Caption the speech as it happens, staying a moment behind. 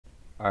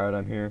Alright,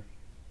 I'm here.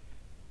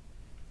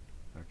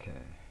 Okay.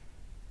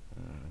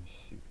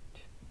 Shoot.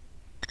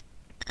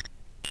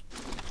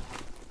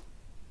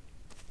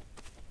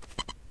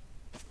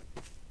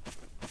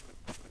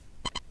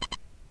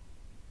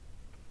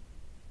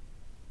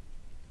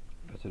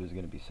 Bet it is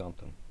gonna be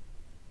something.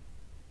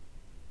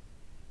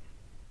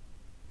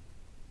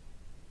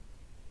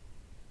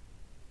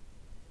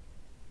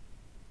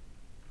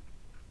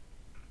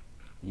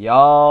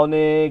 Y'all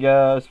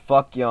niggas,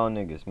 fuck y'all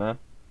niggas, man.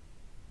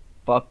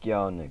 Fuck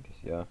y'all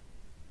niggas, yeah.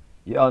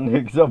 Y'all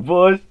niggas are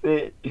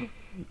bullshit.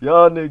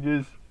 Y'all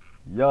niggas.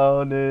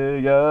 Y'all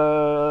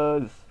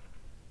niggas.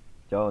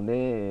 Y'all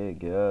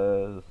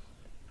niggas.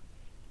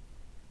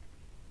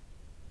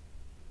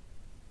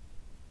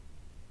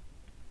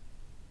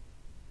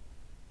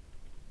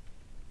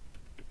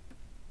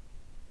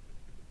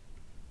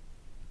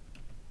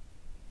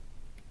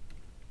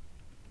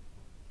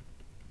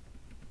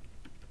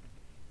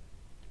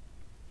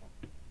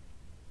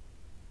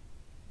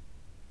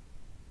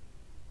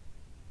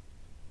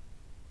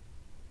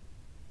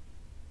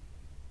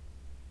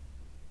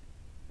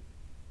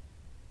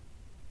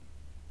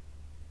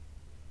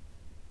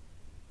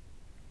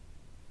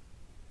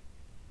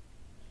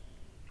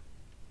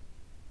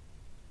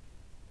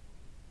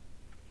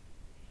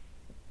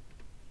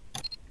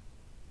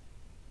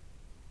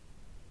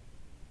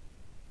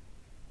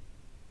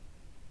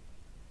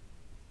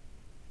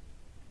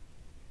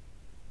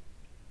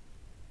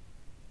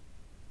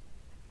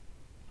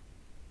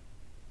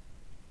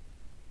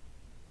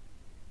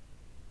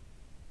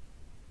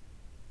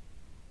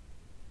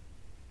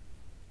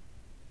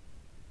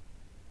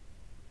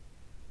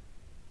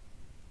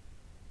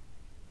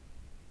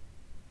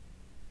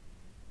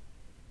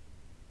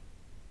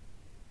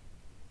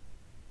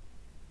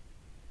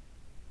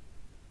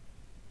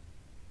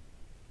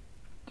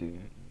 Dude.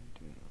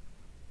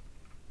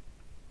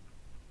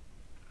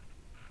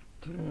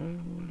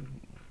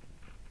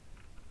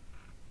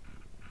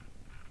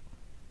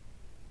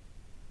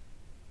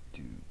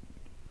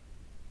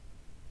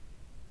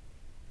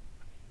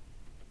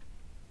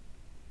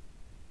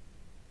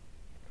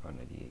 Car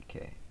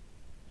 98K.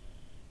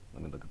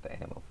 Let me look at the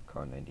ammo for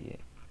car 98.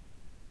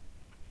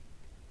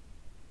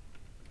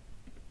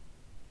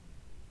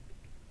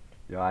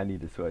 Yo, I need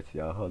to switch,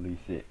 yo. Holy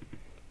shit.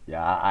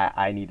 Yeah,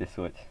 I need to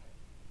switch.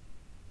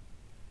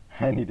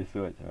 I need to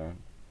switch, man.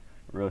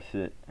 Real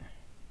shit.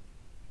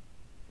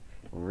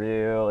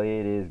 Real,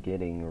 it is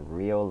getting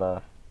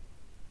realer.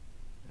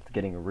 It's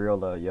getting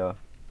realer, yo.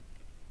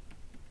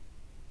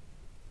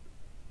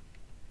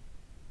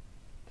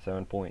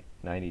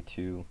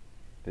 7.92,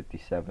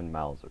 57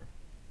 Mauser.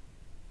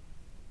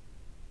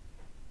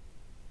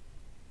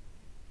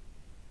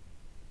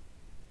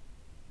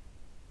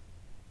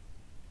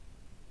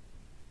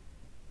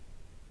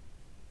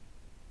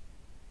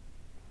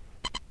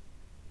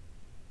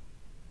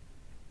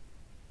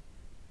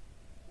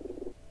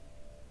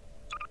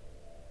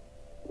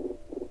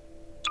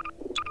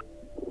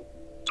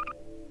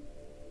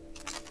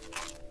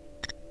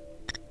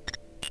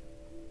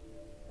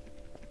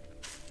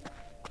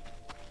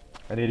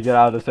 I need to get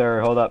out of this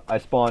area. Hold up. I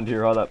spawned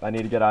here. Hold up. I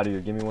need to get out of here.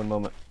 Give me one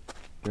moment.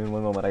 Give me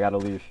one moment. I gotta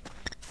leave.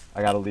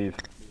 I gotta leave.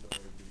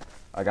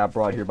 I got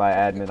brought here by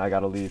admin. I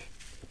gotta leave.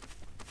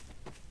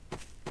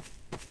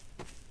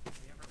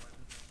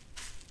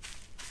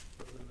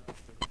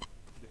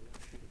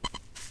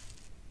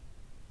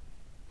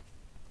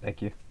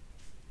 Thank you.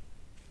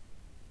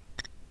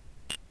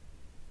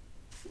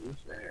 Who's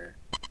there?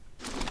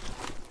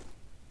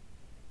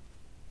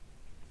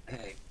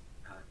 Hey.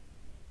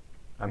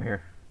 I'm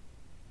here.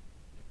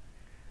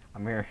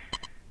 I'm here.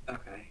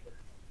 Okay.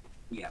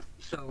 Yeah.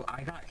 So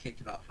I got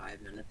kicked about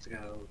 5 minutes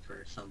ago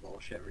for some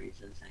bullshit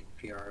reason saying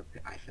PRP.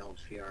 I failed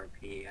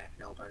PRP. I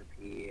failed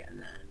RP, and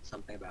then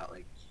something about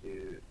like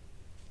to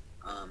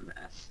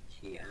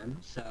STM.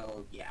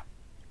 So yeah,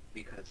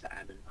 because the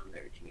admin's on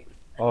their team.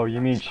 Oh,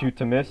 you mean shoot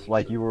to miss?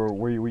 Like you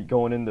were you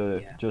going in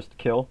to just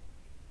kill?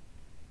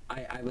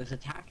 I was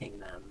attacking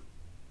them.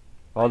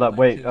 Hold up,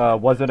 wait,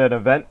 was it an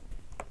event?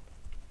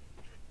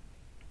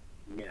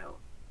 No.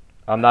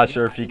 I'm not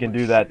sure if you can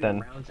do that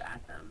then. Rounds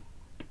at them.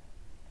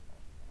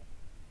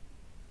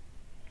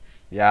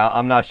 Yeah,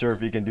 I'm not sure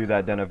if you can do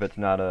that then if it's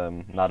not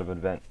not an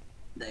event.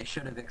 They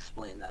should have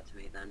explained that to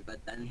me then,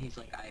 but then he's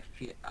like,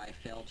 I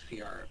failed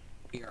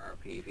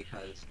PRP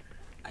because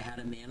I had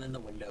a man in the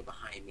window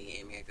behind me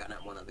aiming a gun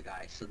at one of the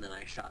guys, so then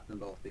I shot them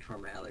both before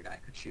my other guy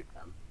could shoot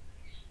them.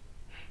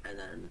 And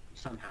then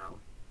somehow,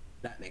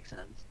 that makes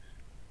sense.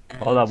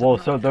 Hold up, well,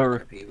 so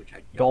the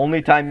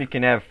only time you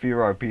can have fear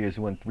RP is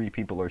when 3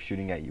 people are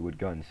shooting at you with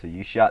guns. So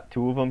you shot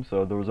 2 of them,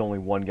 so there was only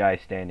 1 guy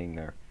standing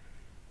there.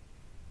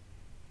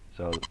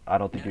 So I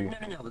don't think you...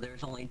 No,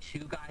 there's only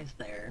 2 guys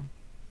there.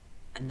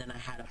 And then I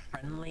had a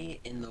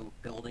friendly in the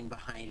building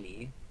behind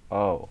me.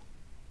 Oh.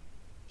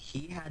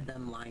 He had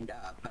them lined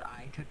up, but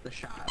I took the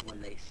shot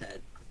when they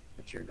said,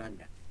 put your gun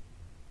down.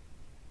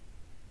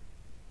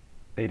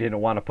 They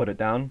didn't want to put it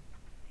down?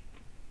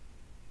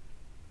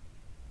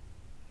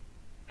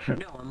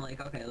 No, I'm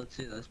like, okay, let's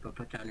do this, but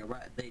put down your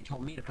weapon. They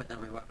told me to put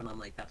down my weapon. I'm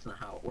like, that's not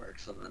how it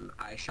works. So then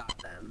I shot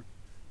them.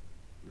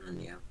 And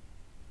then, yeah.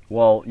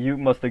 Well, you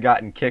must have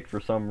gotten kicked for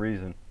some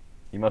reason.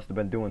 You must have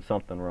been doing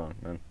something wrong,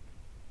 man.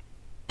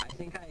 I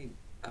think I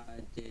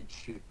did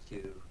shoot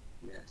to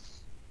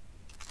miss.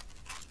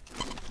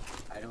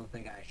 I don't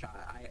think I shot.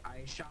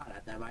 I shot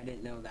at them. I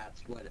didn't know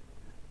that's what.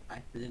 I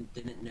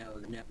didn't know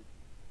the net.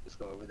 Just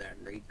go over there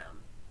and raid them,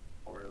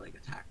 or like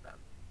attack them.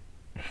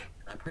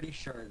 I'm pretty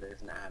sure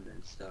there's an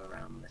admin still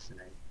around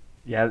listening.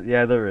 Yeah,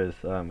 there is.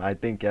 I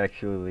think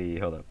actually,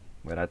 hold up.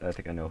 Wait, I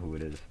think I know who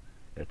it is.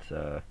 It's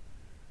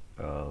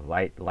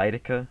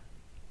Lightica,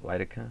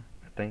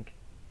 I think.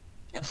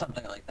 Yeah,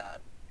 something like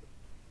that.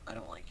 I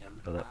don't like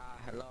him. Hold up.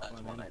 Hello, That's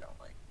my one man. I don't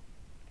like.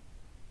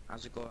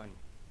 How's it going?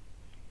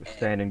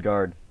 Standing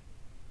guard.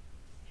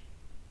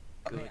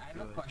 Okay, Good, I have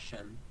a good.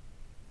 question.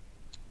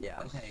 Yeah.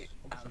 Okay,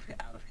 out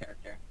of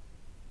character.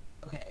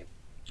 Okay,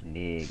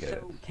 Nigga.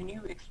 so can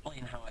you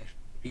explain how I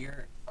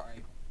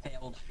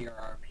failed fear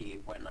RP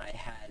when I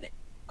had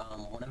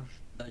one of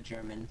the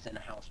Germans in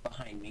a house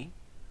behind me,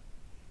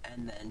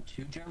 and then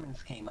two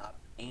Germans came up,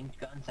 aimed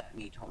guns at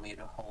me, told me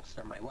to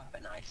holster my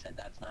weapon. I said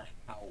that's not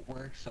how it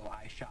works, so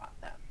I shot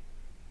them.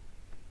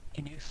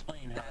 Can you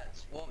explain how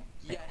That's well, failed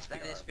yes,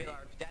 that is fear fail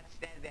RP?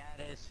 RP. That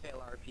is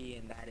fail RP,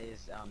 and that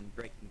is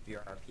breaking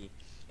fear RP.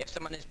 If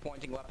someone is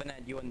pointing a weapon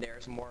at you and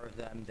there's more of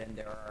them than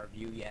there are of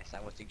you, yes, I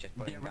would suggest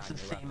putting There down was your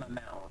the same weapon.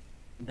 amount.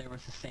 There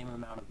was the same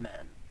amount of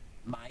men.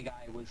 My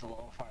guy was a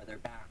little farther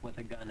back with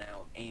a gun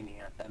out, aiming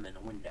at them in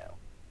a window.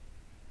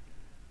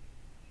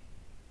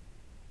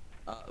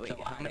 Wait, So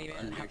how I many don't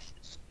men?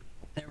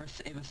 understand.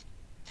 It was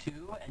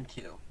 2 and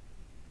 2.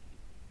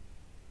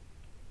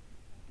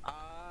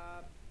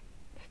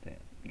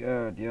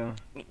 Good, yeah.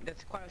 I mean,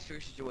 that's quite a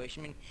serious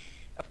situation. I mean,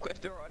 of course,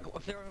 if there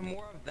are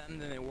more of them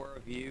than there were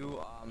of you,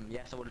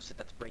 yes, I would have said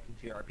that's breaking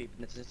fear RP.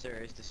 But since there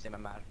is the same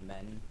amount of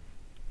men,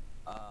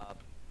 I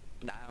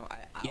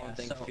Yeah, don't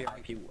think so fear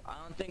RP. I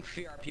don't think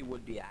fear RP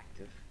would be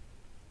active.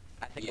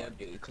 I think it would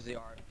do because they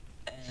are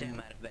the same And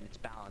amount of men. It's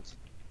balanced.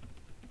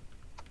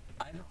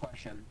 I have a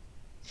question.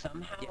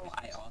 Somehow Yes.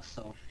 I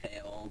also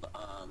failed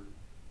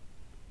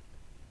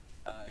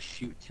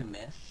shoot to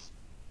miss,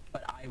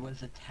 but I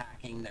was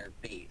attacking their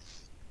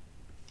base.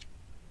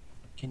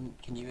 Can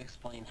you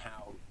explain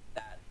how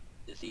that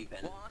is even?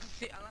 Well,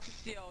 unless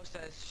the CO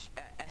says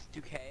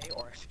S2K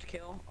or shoot to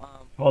kill,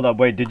 Hold up,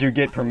 wait, did you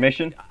get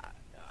permission?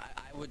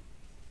 I would.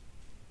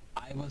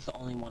 I was the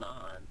only one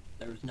on.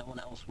 There was no one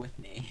else with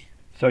me.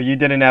 So you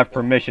didn't have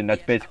Well, permission, that's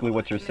yes, basically well,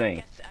 what you're I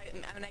saying.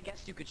 I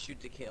guess you could shoot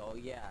to kill,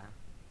 yeah.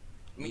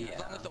 I mean, as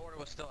long Yeah. as the order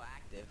was still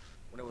active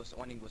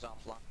when he was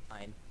offline. I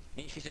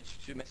mean, if he said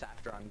shoot to miss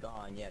after I'm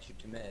gone, yeah, shoot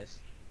to miss.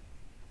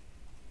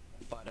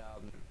 But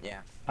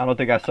yeah. I don't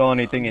think I saw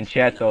anything in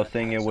chat though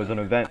saying it was an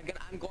event.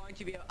 I'm going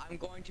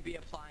to be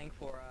applying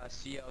for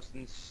CO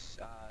since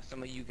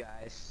some of you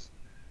guys,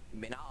 I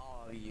mean, not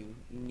all of you,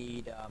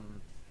 need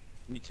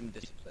some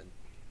discipline.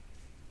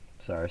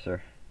 Sorry,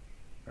 sir.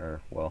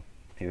 Well,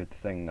 here's the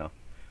thing though.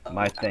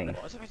 My thing.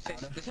 Well,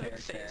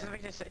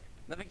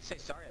 nothing to say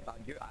sorry about.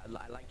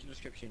 I like your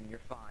description. You're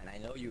fine. I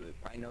know you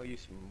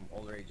from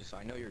older ages, so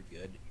I know you're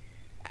good.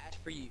 As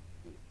for you,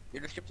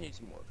 your description needs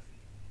some work.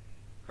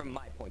 From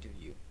my point of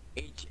view,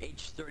 age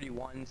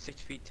 31,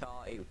 6 feet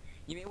tall.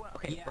 You may want.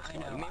 Okay, Yeah, first I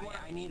of all, know. you may want.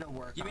 I need to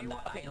work you may on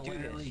want- that. okay, I do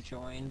literally this.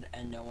 joined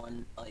and no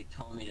one like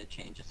told me to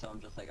change it, so I'm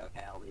just like,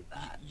 okay, I'll leave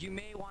that. You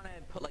may want to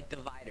put like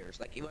dividers.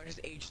 Like if it's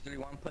age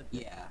 31, put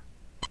Yeah.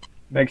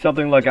 Make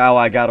something like how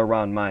I got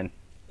around mine.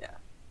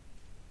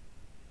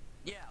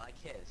 yeah, like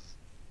his,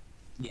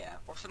 Yeah.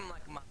 or something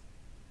like mine.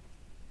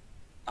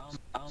 Out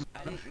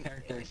of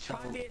character, so...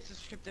 Try to be as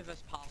descriptive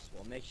as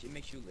possible. It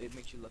makes you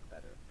look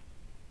better.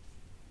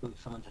 Ooh,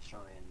 someone just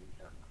showed me and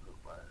don't know who it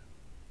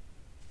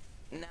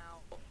was.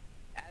 Now,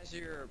 as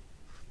you're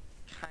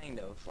kind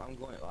of, I'm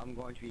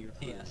going to be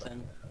recruiting. Yes,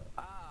 and...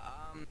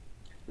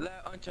 Le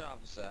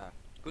Unterofficer,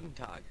 guten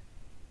Tag.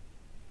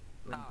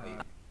 How are you?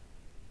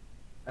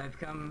 I've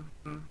come,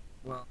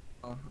 well,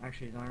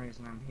 actually the only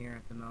reason I'm here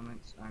at the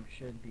moment, I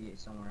should be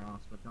somewhere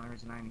else, but the only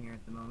reason I'm here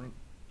at the moment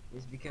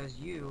is because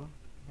you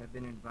have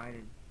been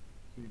invited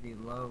to the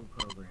low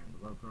program.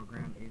 The low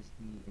program is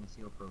the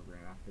NCO program.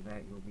 After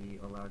that, you'll be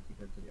allowed to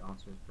go to the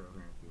officers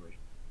program if you wish.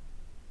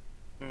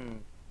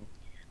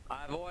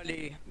 I've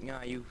already,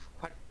 you've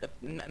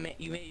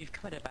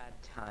come at a bad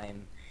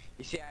time.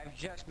 You see, I've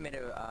just made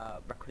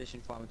a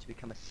requisition form to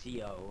become a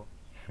CO.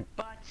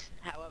 But,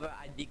 however,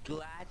 I'd be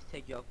glad to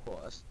take your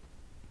course.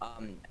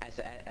 I'd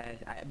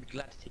be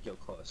glad to take your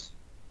course,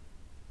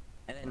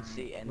 and then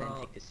then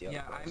take the CO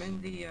yeah, course. I'm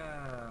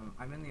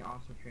in the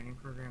officer training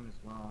program as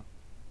well.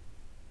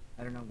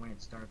 I don't know when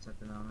it starts at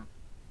the moment.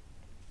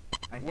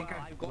 I think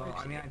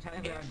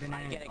technically I've been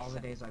in it all the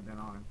days I've been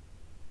on.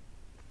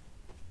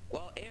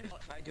 Well, if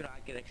I do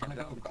not get accepted,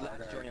 I'll be glad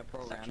to join your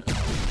program.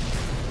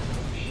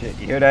 Shit,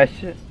 you hear that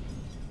shit?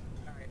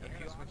 Alright, I'm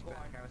gonna switch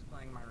back. I was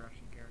playing my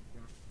Russian character.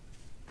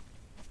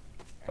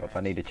 Oh, if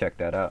I need to check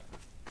that out.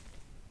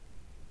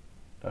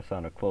 That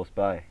sounded close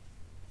by.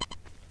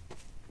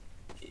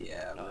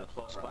 Yeah.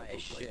 Close by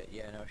is shit.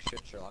 Yeah, no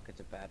shit, Sherlock. It's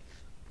a bad.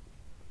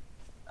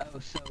 Oh,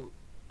 so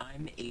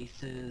I'm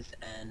Aces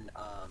and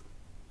oh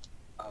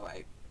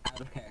wait,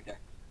 out of character.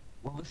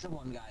 What was the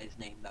one guy's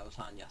name that was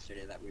on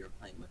yesterday that we were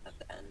playing with at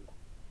the end?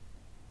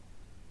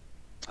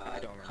 I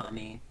don't remember.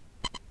 Kami,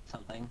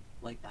 something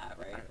like that,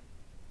 right? I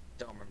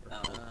don't remember.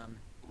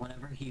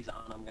 Whenever he's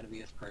on, I'm gonna be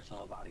his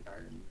personal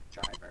bodyguard and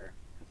driver,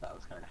 because that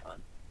was kind of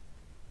fun.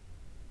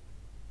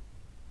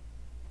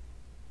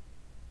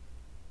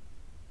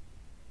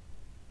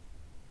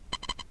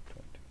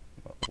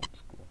 Old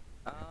school.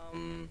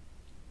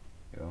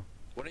 Yeah.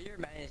 One of your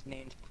men is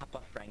named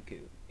Papa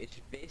Franku. It's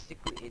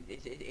basically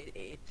it's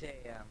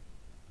a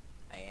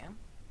I am.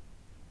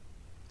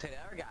 To the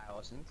other guy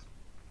wasn't.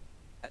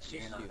 That's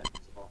just You're not you.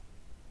 invisible.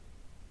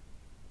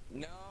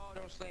 No,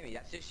 don't slay me.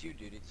 That's just you,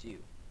 dude. It's you.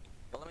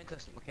 But let me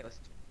listen. Okay,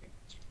 listen.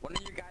 One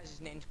of your guys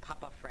is named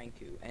Papa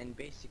Franku, and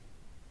basically,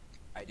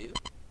 I do.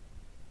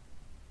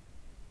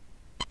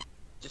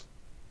 Just.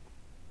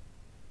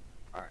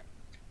 All right.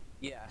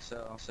 Yeah.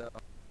 So.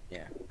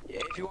 Yeah.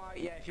 If you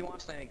want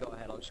to slay me, go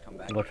ahead. I'll just come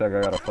back. Looks like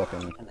I gotta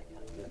fucking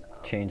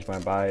change my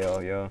bio,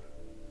 yo.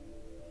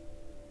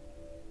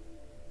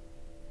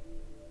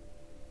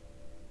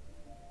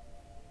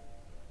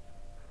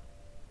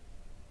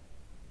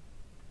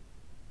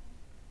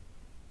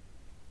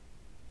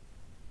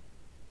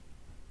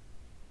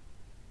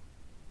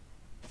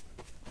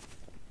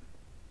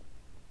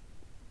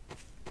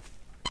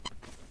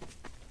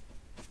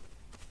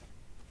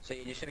 So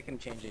you just can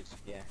change it.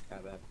 Yeah,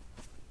 kinda bad.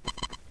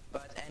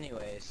 But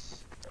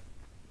anyways,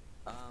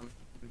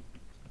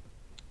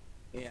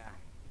 yeah.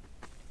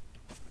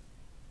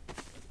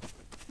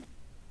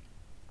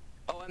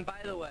 Oh, and by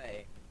the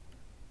way,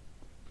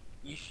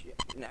 you should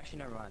actually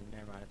never mind.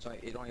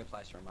 It only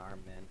applies to our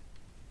arm, man.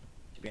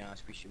 To be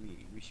honest, we're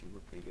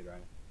pretty good right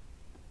now.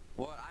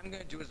 What I'm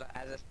gonna do is,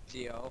 as a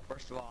CEO,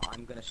 first of all,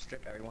 I'm gonna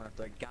strip everyone of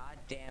their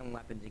goddamn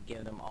weapons and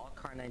give them all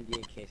Car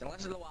 98 case,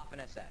 unless it's the Waffen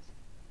SS.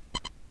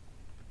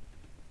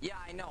 Yeah,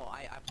 I know.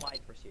 I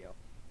applied for CO.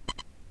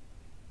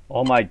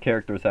 All my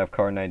characters have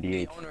Car 98s.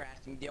 The owner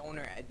asked me.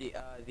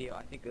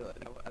 I think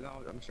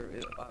I'm sure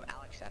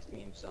Alex asked me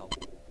himself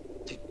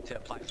to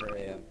apply for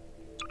a.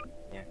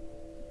 Yeah.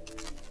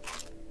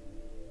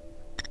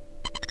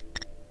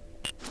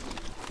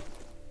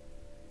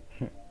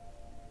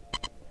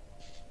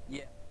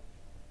 Yeah.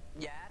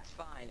 Yeah, that's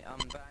fine.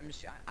 But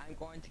I'm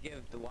going to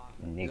give the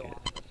Waffen. I mean,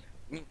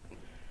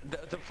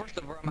 the first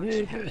of all, I'm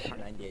actually having Car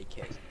 98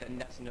 case.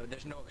 Then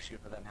there's no excuse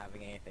for them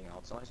having anything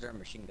else unless they're a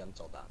machine gun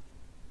soldat.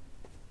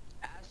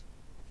 As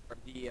for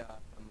the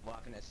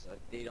Waffen,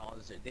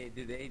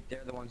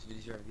 they're the ones who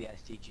deserve the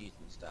STGs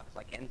and stuff,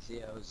 like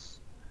NCOs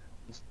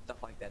and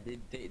stuff like that.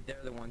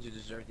 They're the ones who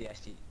deserve the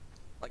ST.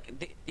 Like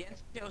the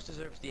NCOs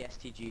deserve the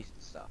STGs and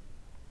stuff.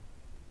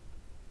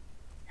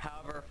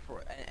 However,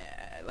 for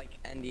the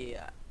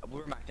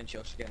Wehrmacht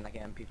should get like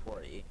an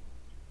MP40,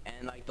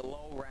 and like the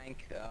low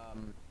rank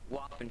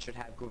Waffen should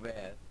have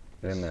Gouvet.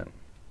 Amen.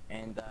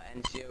 And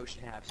NCO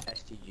should have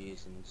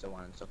STGs and so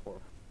on and so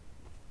forth.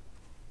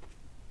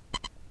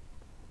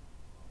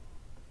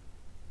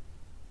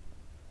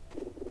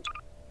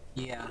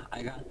 Yeah,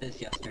 I got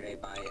this yesterday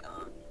by,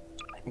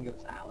 I think it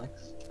was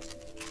Alex.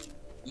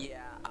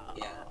 Yeah,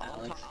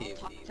 Alex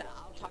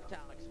I'll talk to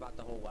Alex about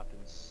the whole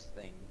weapons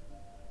thing.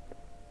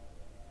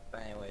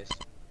 But anyways,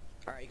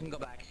 alright, you can go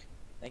back.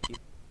 Thank you.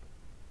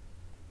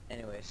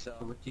 Anyway, so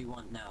what do you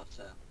want now,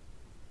 sir?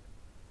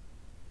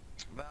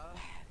 Well,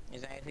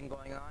 is anything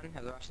going on?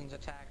 Have the Russians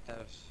attacked?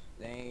 Have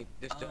any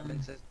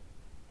disturbances?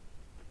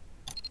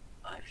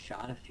 I've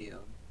shot a few,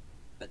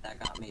 but that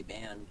got me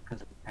banned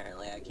because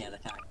apparently I can't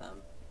attack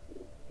them.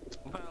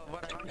 Well,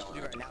 what I want you to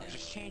do right now is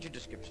just change your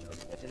description.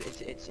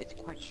 It's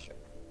quite short.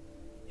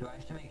 Do I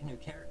have to make a new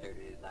character to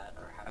do that,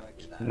 or how do I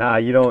do that? Nah,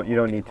 you don't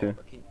need to.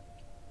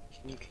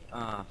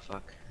 Ah,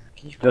 fuck.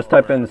 Can you Just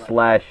type in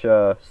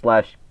character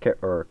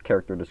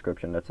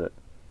description. That's it.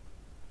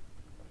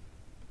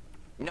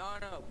 No,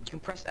 you can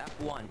press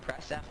F1.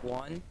 Press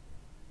F1.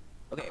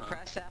 Okay,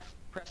 press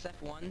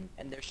F1,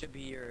 and there should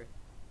be your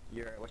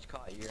what you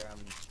call it,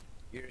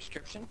 your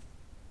description.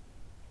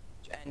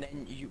 And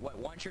then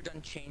once you're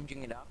done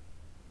changing it up,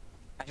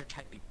 as you're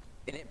typing,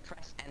 and then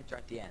press enter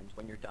at the end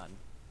when you're done.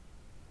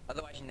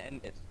 Otherwise,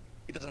 it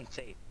doesn't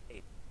save.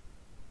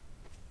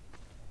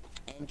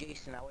 And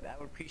Jason, I would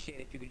appreciate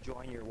if you could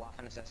join your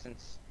Waffen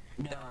assistants.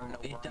 No,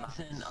 it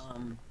doesn't.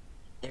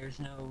 There's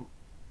no.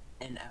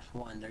 In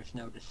F1, there's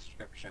no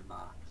description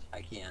box.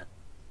 I can't.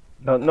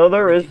 No,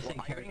 there is.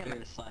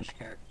 Character /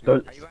 character.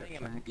 Are you running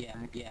a Mac?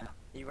 Yeah. Are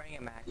you running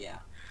a Mac? Yeah.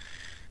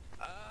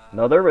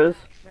 No, there is.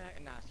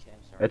 No,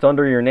 It's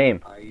under your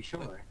name. Are you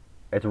sure?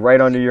 It's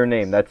right under your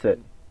name. That's it.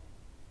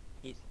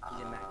 He's a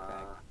Mac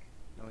bag.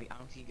 No, I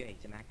don't think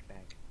he's a Mac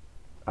bag.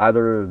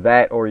 Either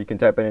that, or you can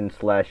type it in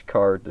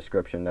 /car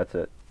description. That's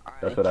it.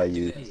 Right, That's what I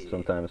use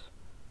sometimes.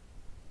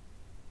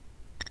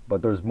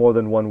 But there's more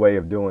than one way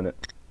of doing it.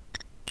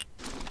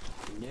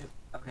 Nope.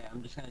 Okay,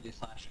 I'm just gonna do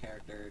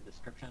 /character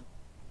description.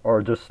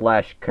 Or just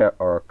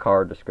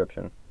 /car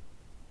description.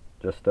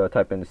 Just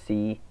type in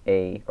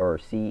C-A or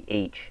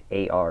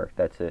C-H-A-R.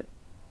 That's it.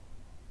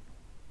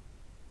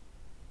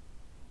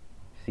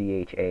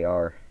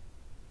 C-H-A-R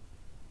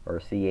or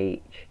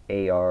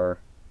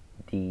C-H-A-R-D-E-S-C.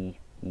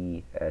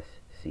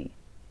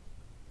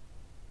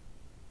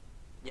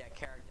 Yeah,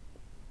 character.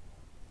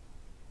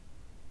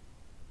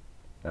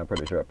 I'm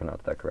pretty sure I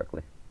pronounced that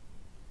correctly.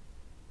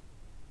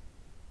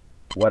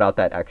 Without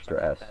that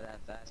extra S.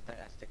 That's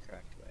the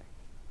correct way.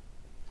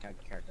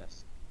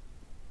 Characters.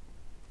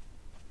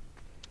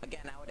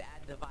 Again, I would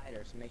add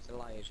dividers to make it a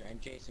lot easier.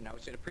 And Jason, I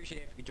would appreciate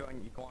it if you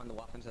could go on the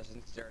weapons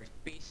since there's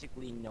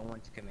basically no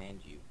one to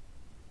command you.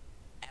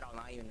 At all,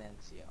 not even the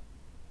NCO.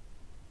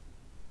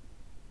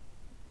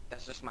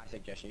 That's just my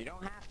suggestion. You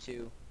don't have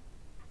to,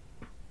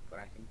 but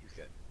I think you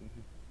should.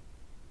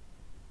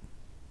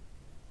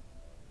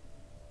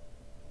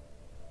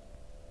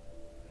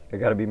 I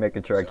gotta be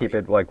making sure I keep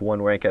it like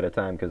one rank at a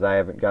time, because I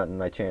haven't gotten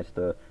my chance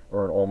to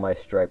earn all my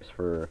stripes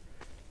for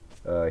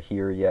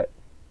here yet.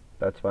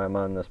 That's why I'm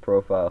on this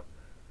profile.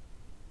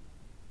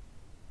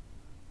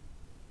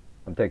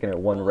 I'm taking it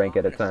one rank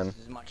at a time. This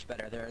is much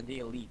better. They're the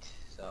elite,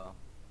 so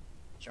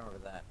remember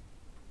that.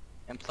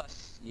 And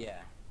plus,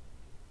 yeah,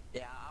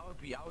 I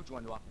would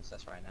join the weapons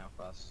test right now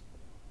for us.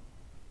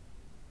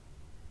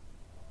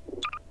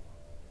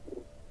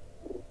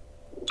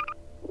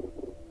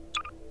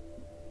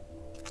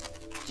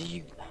 Do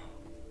you?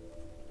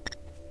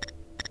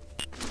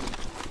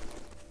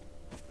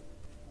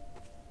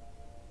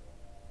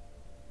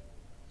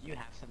 Do you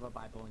have to have a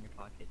Bible in your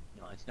pocket?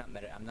 No, it's not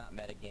meta. I'm not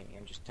metagaming.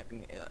 I'm just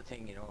taking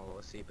it all.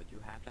 We'll see. But you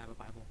have to have a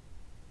Bible.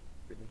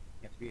 Really?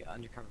 You have to be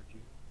undercover Jew.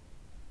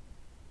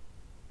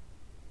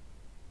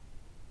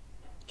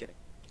 Kidding.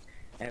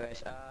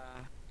 Anyways,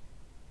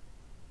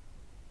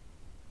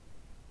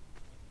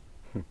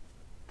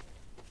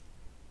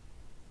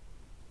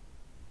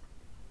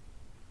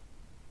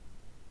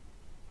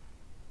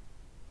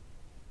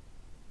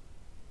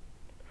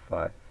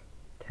 5,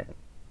 10.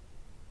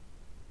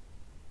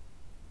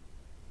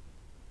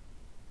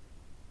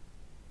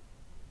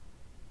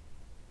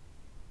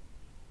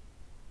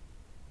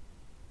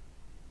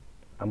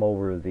 I'm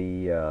over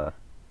the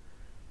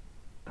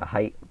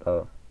height.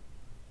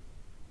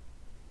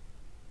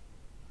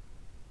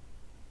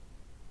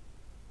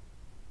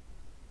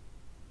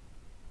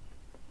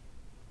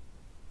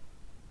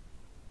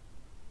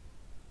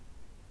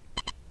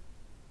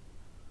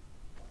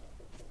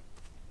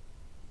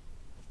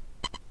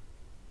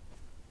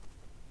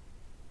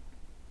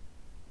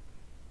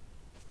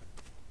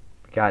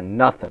 Got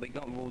nothing.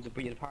 we'll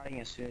be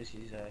departing as soon as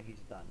he's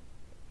done.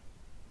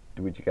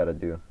 Do what you gotta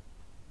do.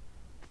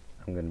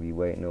 I'm gonna be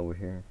waiting over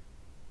here,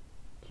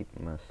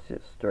 keeping my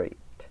shit straight.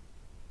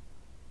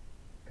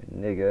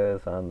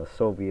 Niggas on the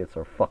Soviets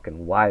are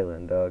fucking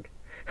wildin', dog.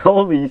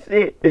 Holy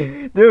shit,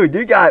 dude!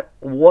 You got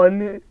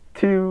 1,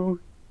 2,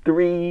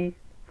 3,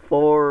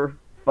 4,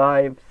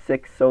 5,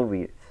 6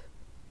 Soviets,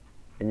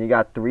 and you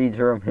got 3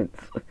 Germans.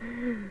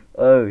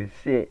 Oh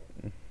shit.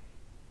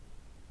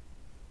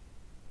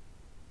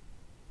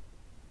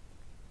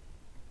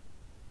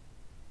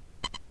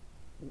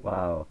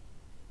 Wow.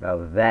 Now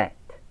that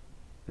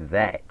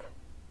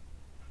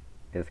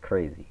is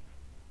crazy.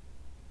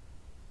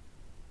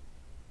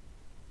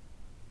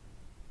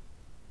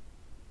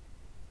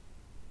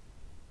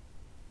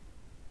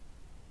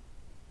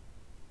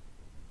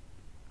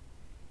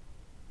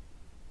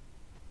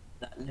 Is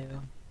that new? Is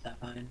that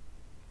fine?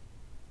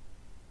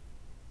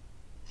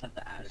 Just have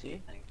to add a few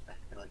things. I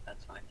feel like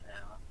that's fine for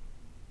now.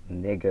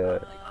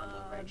 Nigga. Like on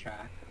the right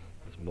track.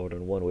 There's more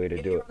than one way to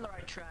If do you're it. on the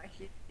right track,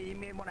 you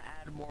may want to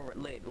add more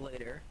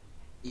later.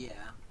 Yeah,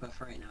 but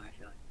for right now, I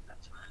feel like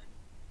that's fine.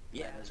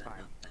 Yeah, Better that's than fine.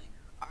 nothing.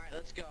 Alright,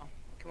 let's go.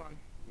 Come on.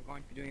 We're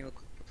going to be doing a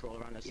quick patrol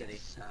around the city.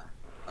 Yes,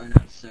 oh no,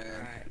 sir.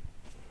 Alright.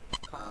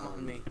 Call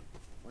on me.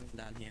 One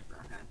down here.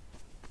 Okay.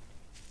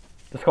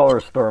 Just call her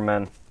a store,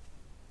 man.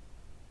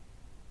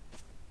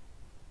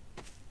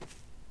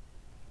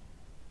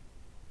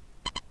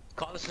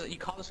 You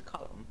call this a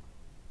column?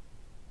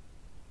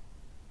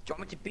 Do you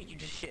want me to beat you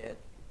to shit?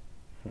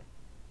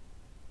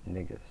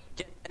 Niggas.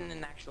 Get in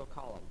an actual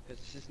column,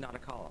 because this is not a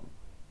column.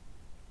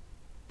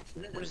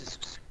 What is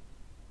this?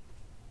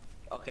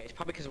 Okay, it's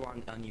probably because we're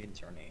on uneven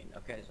terrain.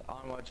 Okay, so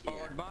onwards,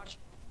 forward, march.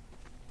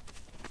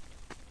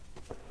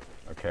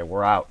 Okay,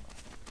 we're out.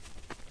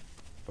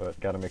 But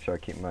gotta make sure I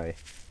keep my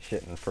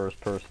shit in first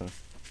person.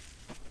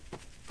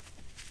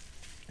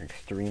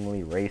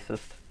 Extremely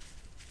racist.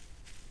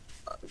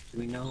 Do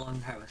we no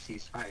longer have a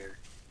ceasefire?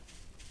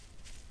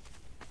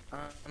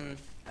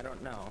 I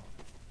don't know.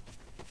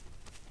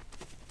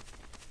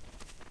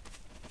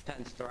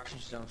 Depends, the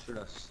Russians don't shoot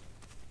us.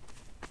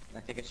 I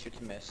think it's shoot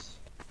to miss.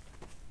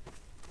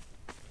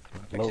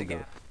 Fix the Logo.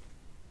 gap.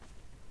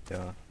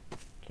 Yeah.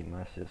 Keep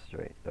my shit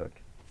straight, Doug.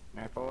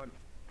 Alright, forward.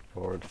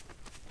 Forward.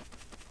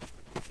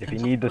 If Can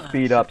you need to someone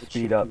speed shoot up, to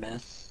speed shoot up. to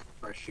miss,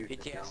 or shoot to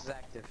kill? PTS is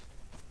active.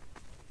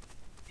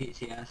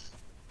 PTS?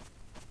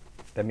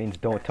 That means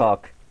don't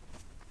talk.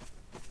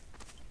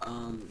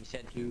 He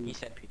said P. He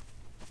said P.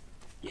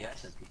 Yeah, I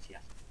said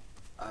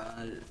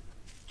PTS.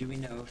 Do we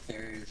know if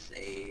there's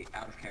a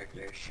out of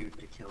character shoot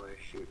to kill or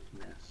shoot to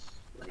miss?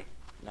 Like,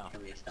 No.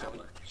 can we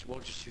establish? We'll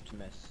just shoot to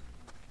miss.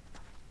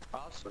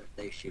 Us, What if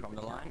they shoot from to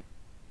the kill? line.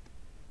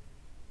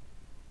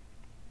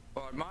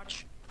 Forward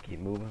march. Keep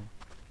moving.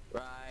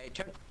 Right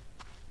turn.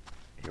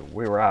 Here,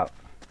 we're out.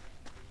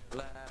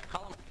 Left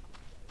column.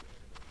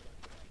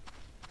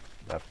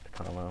 Left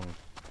column.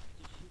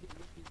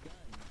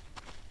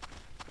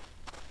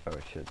 Oh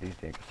shit, these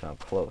things sound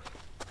close.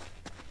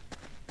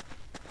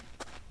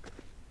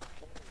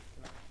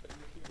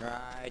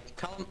 Right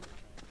column.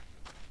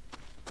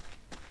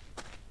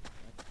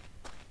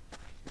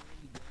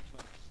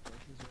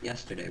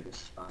 Yesterday was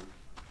fun.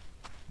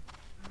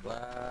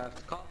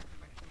 Left column.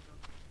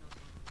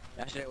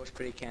 Yesterday was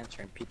pretty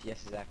cancer and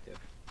PTS is active.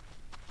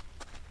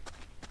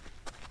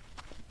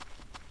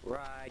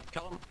 Right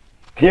column.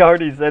 He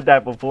already said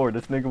that before.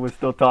 This nigga was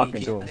still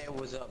talking to him. There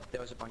was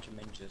a bunch of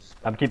ninjas.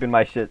 I'm keeping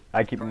my shit.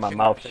 I keeping my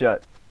mouth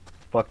shut.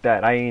 Fuck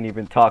that. I ain't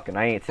even talking.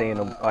 I ain't saying.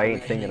 I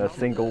ain't saying a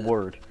single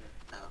word.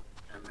 No,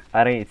 never mind.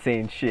 I ain't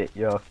saying shit,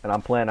 yo. And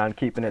I'm planning on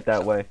keeping it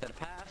that way. To the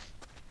pass.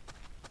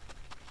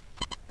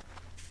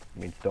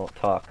 Means don't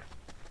talk.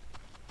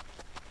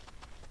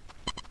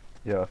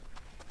 Yeah.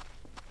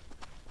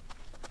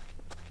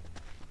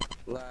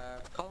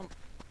 Left column.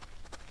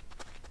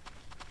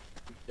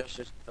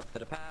 Just up to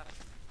the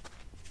path.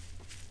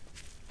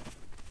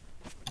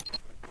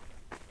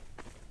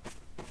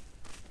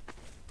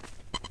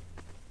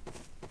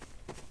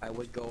 I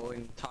would go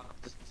and talk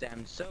to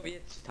them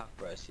Soviets, talk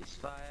for a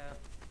ceasefire.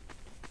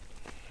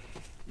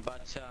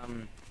 But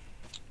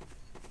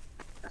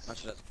not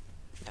sure that's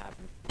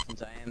happen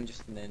since I am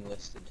just an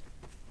enlisted.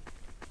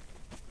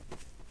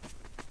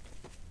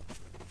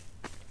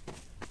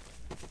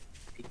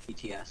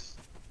 PTS.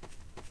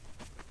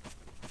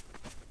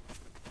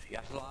 You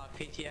have to log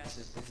PTS.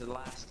 This is the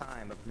last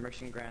time, but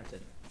permission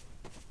granted.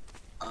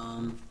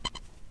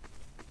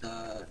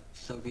 The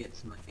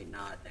Soviets might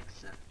not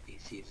accept a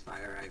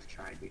ceasefire. I've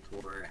tried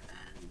before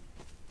and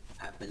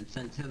have been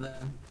sent to the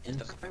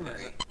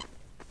infirmary.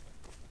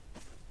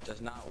 Does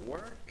not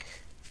work,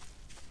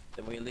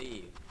 then we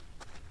leave.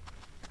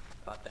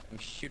 About them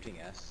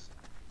shooting us.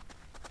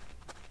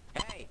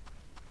 Hey!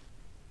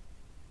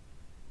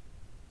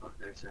 Oh,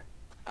 there's sir.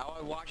 I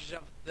would watch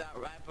up that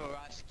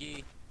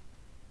Raparovsky.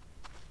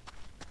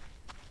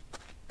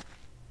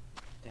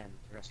 Damn,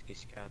 the rescue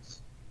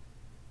scouts.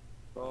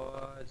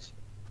 Boards.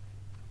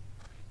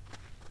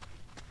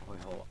 Wait,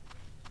 hold on.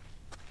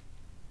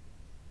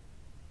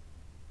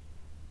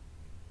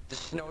 The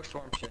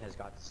snowstorm shit has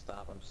got to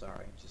stop, I'm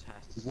sorry. It just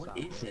has to stop. What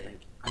is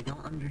it? I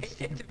don't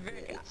understand. It's a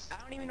very,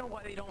 I don't even know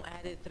why they don't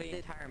add it to the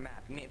entire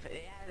map. I mean, if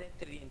they added it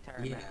to the entire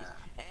map,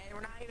 and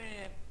we're not even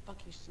in a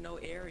fucking snow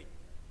area.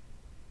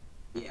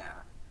 Yeah.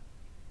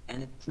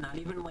 And it's not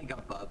even like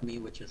above me,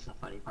 which is the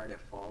funny part. It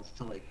falls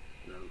to like,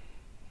 you know,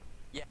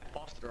 Yeah, it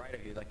falls to the right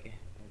of you, like,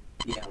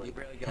 yeah, you like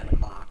barely 10 get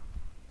o'clock.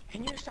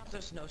 Can you stop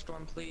the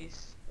snowstorm,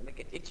 please?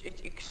 Like,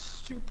 it's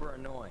super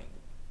annoying.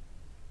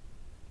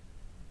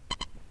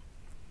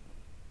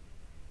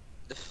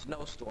 The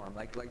snowstorm,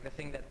 like the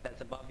thing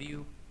that's above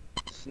you,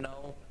 the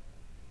snow.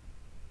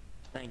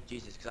 Thank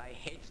Jesus, because I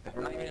hate.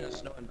 We're not even in a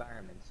snow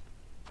environment.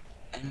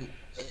 And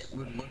it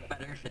would look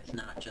better if it's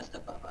not just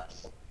above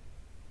us.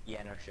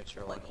 Yeah, no shit,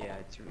 sure. Like, yeah,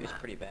 it's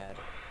pretty bad.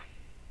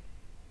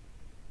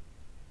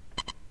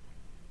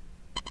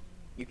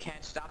 You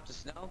can't stop the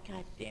snow?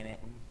 God damn it.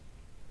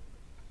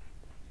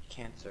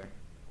 Cancer.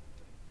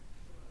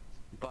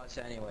 But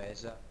anyways,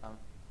 so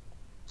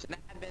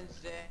that been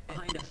said.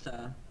 Behind us,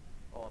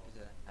 Oh,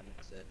 opposite. That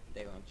been said.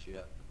 They won't shoot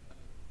up.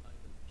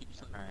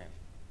 Alright.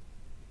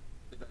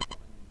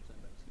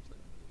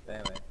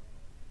 Anyway.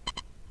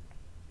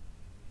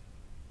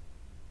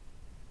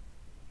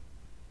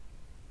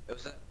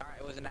 Alright,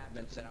 it was an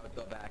admin said I would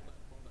go back.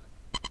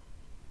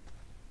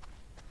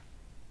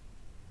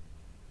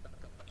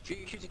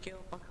 Shoot to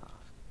kill, fuck off.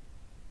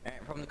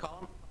 Alright, from the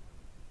column.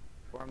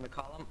 Form the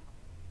column.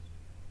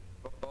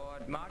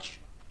 Forward march.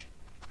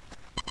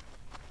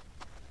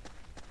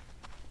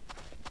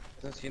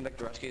 Doesn't seem like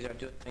the rescues are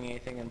doing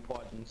anything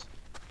important.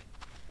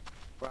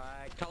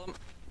 Right column.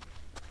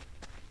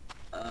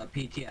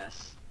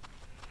 PTS.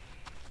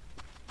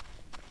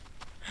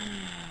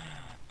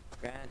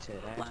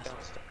 Granted, I Last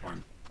don't start.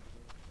 one.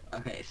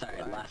 Okay,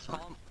 sorry, Right last one.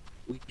 column.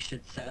 We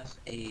should set up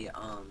a,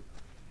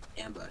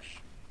 ambush.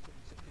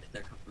 If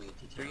they're coming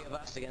into town. 3 of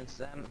us against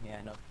them?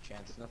 Yeah, no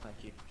chance. No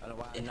thank you. I don't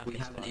know why I'm If not we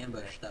being have an spotted.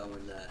 ambush, though,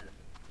 in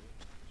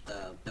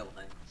the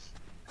buildings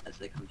as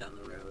they come down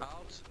the road.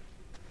 Out.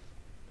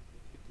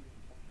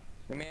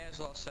 We may as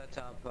well set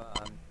up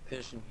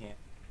position here.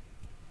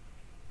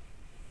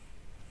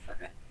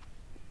 Okay.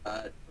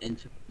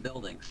 Into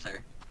buildings,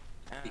 sir.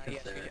 Because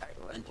Yes, they're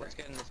let's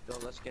get in this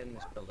build. Let's get in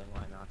this building.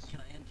 Why not? Can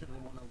I enter the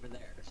one over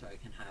there so I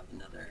can have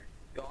another?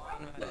 Go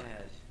on right Look.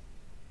 ahead.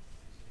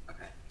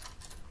 Okay.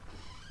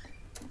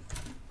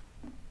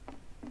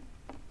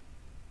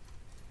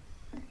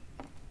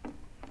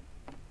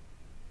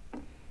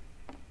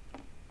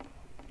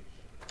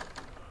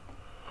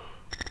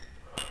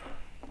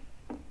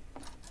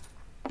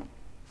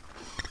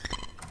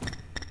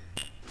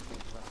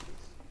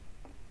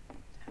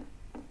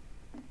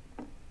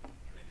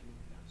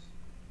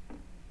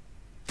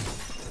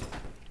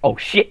 Oh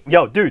shit,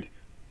 yo, dude.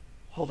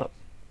 Hold up.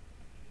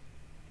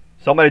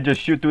 Somebody just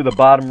shoot through the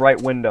bottom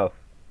right window.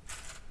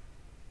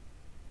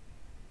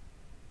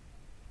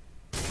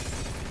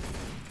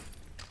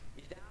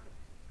 He's down.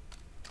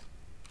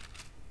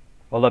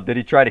 Hold up, did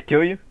he try to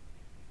kill you?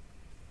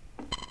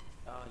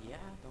 Yeah,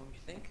 don't you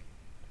think?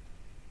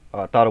 Oh,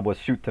 I thought it was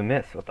shoot to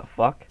miss. What the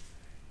fuck?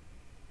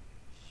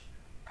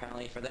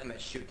 Apparently for them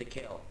it's shoot to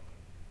kill.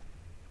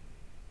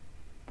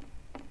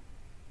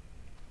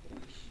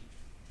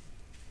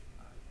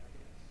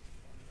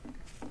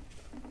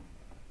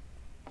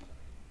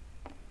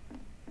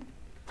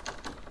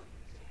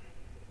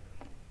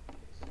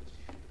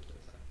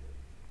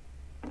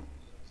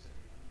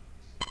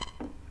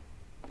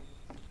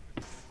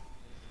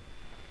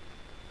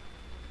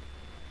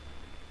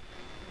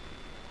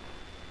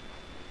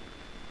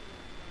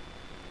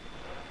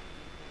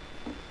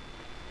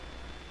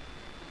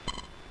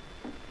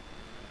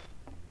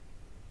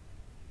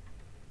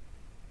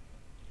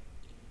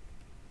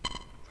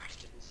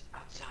 Questions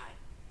outside.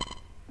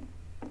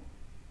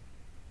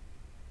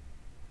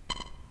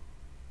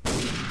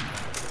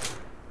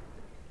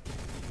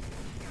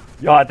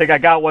 Yo, I think I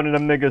got one of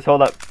them niggas.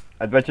 Hold up.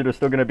 I bet you they're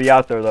still gonna be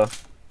out there though.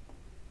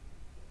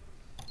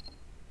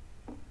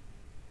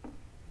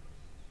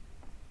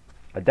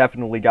 I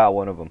definitely got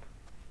one of them.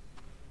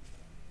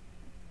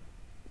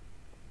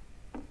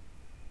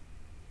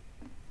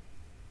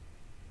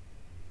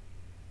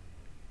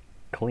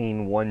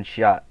 Clean one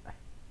shot.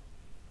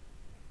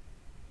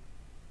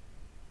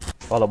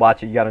 Hold up,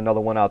 watch it. You got another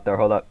one out there.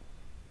 Hold up.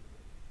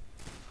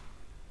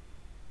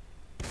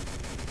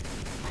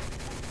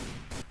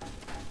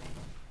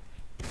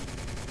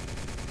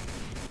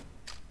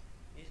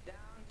 He's down.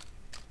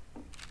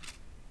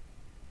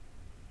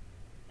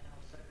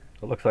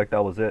 It looks like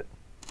that was it.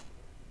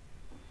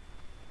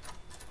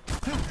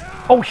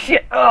 Oh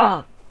shit!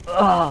 Ugh!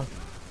 Ugh!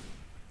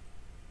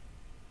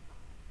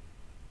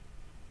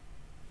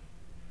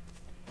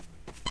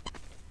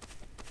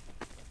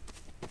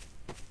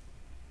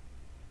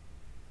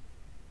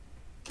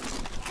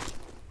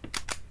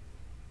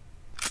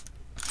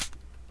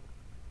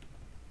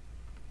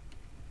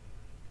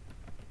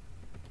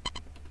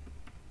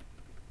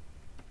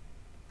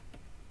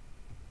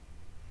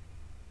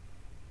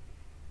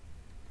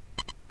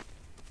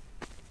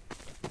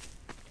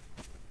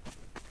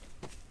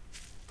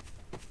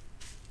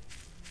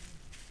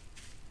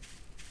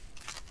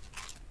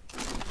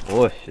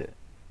 Bullshit,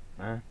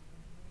 man.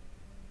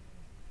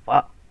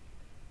 Fuck.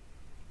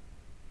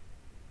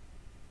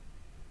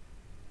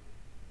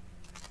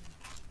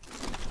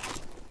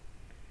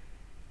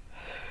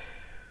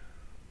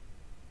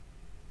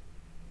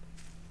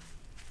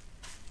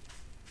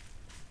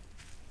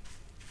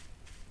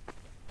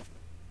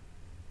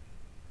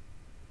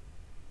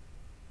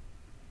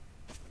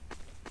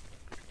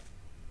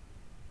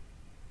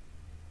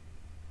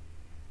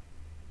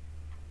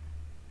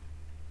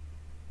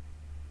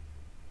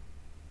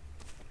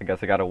 I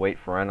guess I gotta wait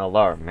for an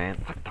alarm, man.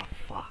 What the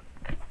fuck?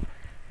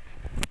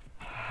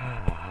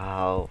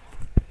 Oh,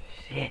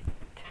 shit.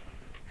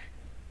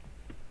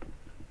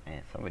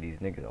 Man, some of these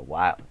niggas are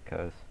wild,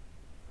 cuz.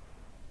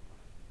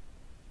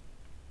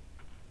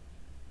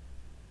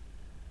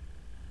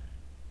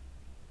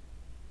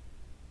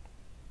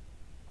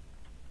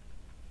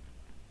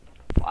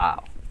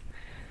 Wow.